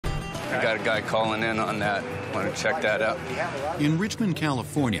I got a guy calling in on that. Want to check that out? In Richmond,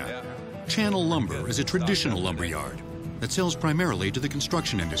 California, Channel Lumber is a traditional lumber yard that sells primarily to the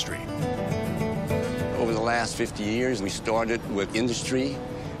construction industry. Over the last 50 years, we started with industry,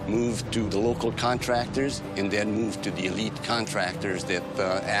 moved to the local contractors, and then moved to the elite contractors that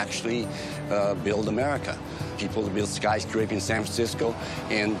actually build America. People that build skyscrapers in San Francisco.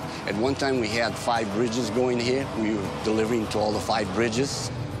 And at one time, we had 5 bridges going here. We were delivering to all the 5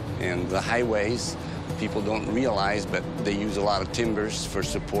 bridges and the highways. People don't realize, but they use a lot of timbers for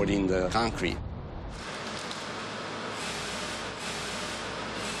supporting the concrete.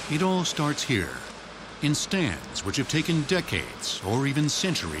 It all starts here, in stands which have taken decades or even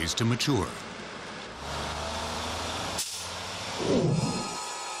centuries to mature.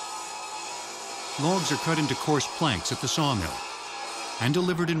 Logs are cut into coarse planks at the sawmill and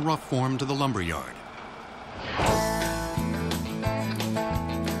delivered in rough form to the lumber yard.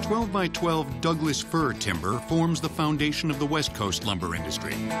 12 by 12 Douglas fir timber forms the foundation of the West Coast lumber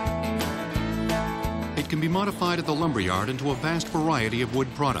industry. It can be modified at the lumber yard into a vast variety of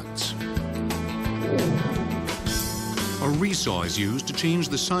wood products. A resaw is used to change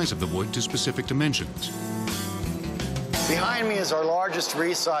the size of the wood to specific dimensions. Behind me is our largest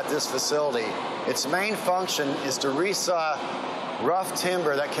resaw at this facility. Its main function is to resaw rough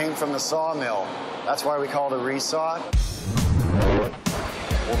timber that came from the sawmill. That's why we call it a resaw.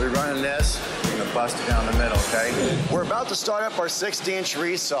 We'll be running this. We're going to bust it down the middle, okay? We're about to start up our 60-inch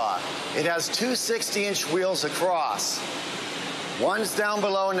resaw. It has 2 60-inch wheels across. One's down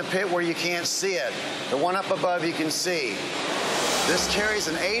below in the pit where you can't see it. The one up above you can see. This carries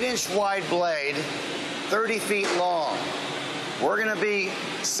an 8-inch wide blade, 30 feet long. We're going to be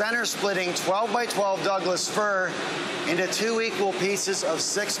center splitting 12 by 12 Douglas fir into 2 equal pieces of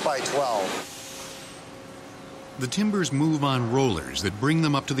 6 by 12. The timbers move on rollers that bring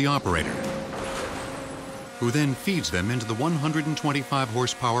them up to the operator, who then feeds them into the 125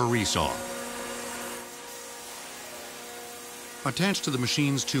 horsepower resaw. Attached to the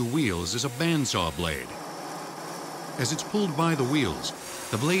machine's 2 wheels is a bandsaw blade. As it's pulled by the wheels,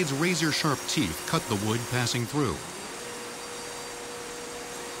 the blade's razor-sharp teeth cut the wood passing through.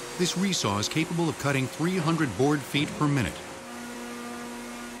 This resaw is capable of cutting 300 board feet per minute.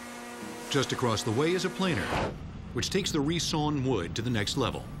 Just across the way is a planer, which takes the resawn wood to the next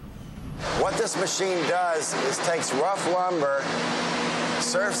level. What this machine does is takes rough lumber,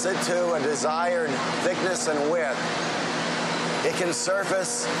 surfaces it to a desired thickness and width. It can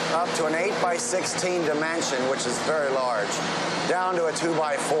surface up to an 8 by 16 dimension, which is very large, down to a 2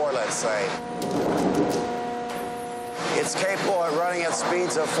 by 4, let's say. It's capable of running at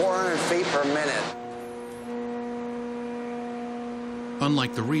speeds of 400 feet per minute.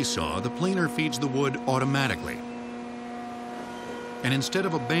 Unlike the resaw, the planer feeds the wood automatically. And instead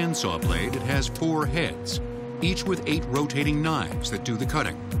of a bandsaw blade, it has 4 heads, each with 8 rotating knives that do the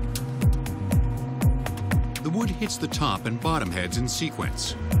cutting. The wood hits the top and bottom heads in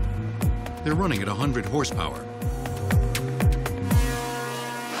sequence. They're running at 100 horsepower.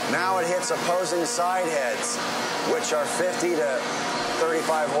 Now it hits opposing side heads, which are 50 to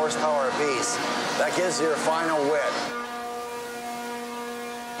 35 horsepower apiece. That gives you your final width.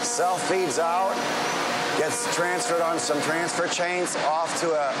 Self-feeds out, gets transferred on some transfer chains off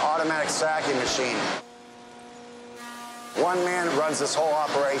to an automatic stacking machine. One man runs this whole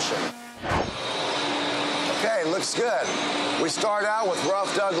operation. Okay, looks good. We start out with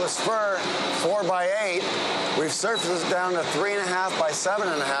rough Douglas fir, 4 by 8. We've surfaced it down to 3.5 by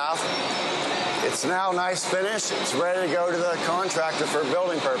 7.5. It's now nice finish. It's ready to go to the contractor for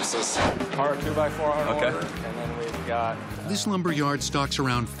building purposes. Our 2 by 4 on Okay. order, and then we've got... This lumber yard stocks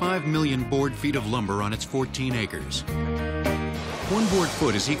around 5 million board feet of lumber on its 14 acres. 1 board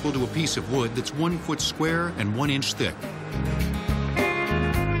foot is equal to a piece of wood that's 1 foot square and 1 inch thick.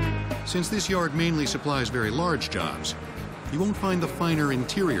 Since this yard mainly supplies very large jobs, you won't find the finer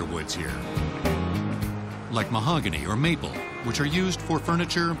interior woods here, like mahogany or maple, which are used for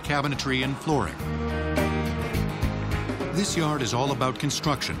furniture, cabinetry, and flooring. This yard is all about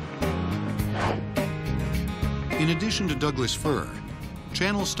construction. In addition to Douglas fir,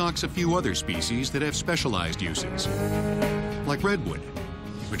 Channel stocks a few other species that have specialized uses, like redwood,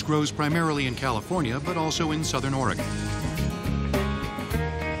 which grows primarily in California but also in southern Oregon.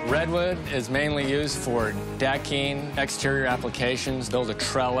 Redwood is mainly used for decking, exterior applications, build a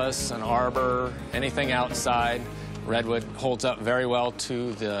trellis, an arbor, anything outside. Redwood holds up very well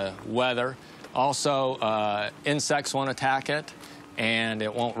to the weather. Also, insects won't attack it, and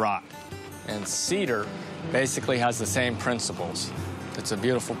it won't rot. And cedar basically has the same principles. It's a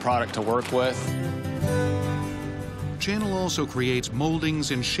beautiful product to work with. Channel also creates moldings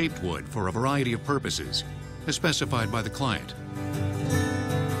and shaped wood for a variety of purposes, as specified by the client.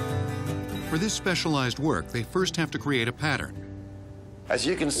 For this specialized work, they first have to create a pattern. As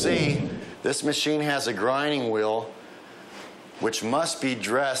you can see, this machine has a grinding wheel which must be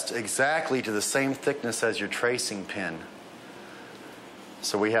dressed exactly to the same thickness as your tracing pin.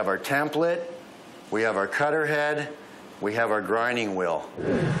 So we have our template, we have our cutter head, we have our grinding wheel.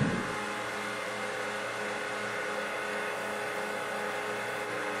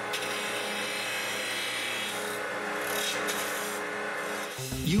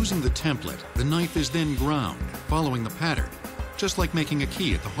 Using the template, the knife is then ground, following the pattern, just like making a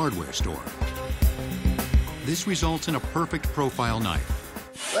key at the hardware store. This results in a perfect profile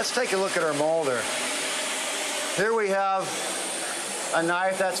knife. Let's take a look at our molder. Here we have a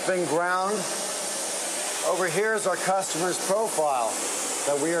knife that's been ground. Over here is our customer's profile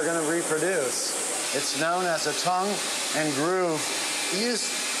that we are going to reproduce. It's known as a tongue and groove,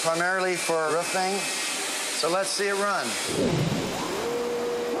 used primarily for roofing. So let's see it run.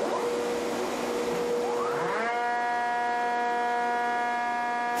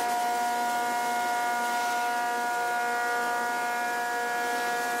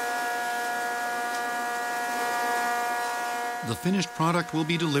 The finished product will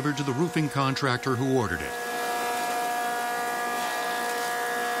be delivered to the roofing contractor who ordered it.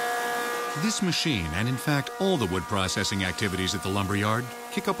 This machine, and in fact all the wood processing activities at the lumberyard,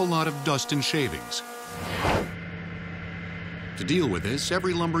 kick up a lot of dust and shavings. To deal with this,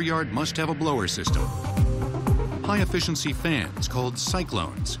 every lumberyard must have a blower system. High-efficiency fans, called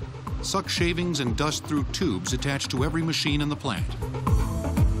cyclones, suck shavings and dust through tubes attached to every machine in the plant.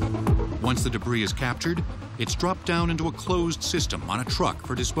 Once the debris is captured, it's dropped down into a closed system on a truck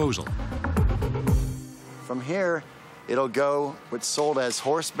for disposal. From here, it'll go what's sold as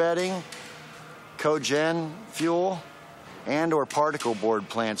horse bedding, cogen fuel, and/or particle board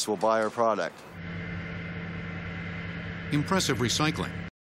plants will buy our product. Impressive recycling,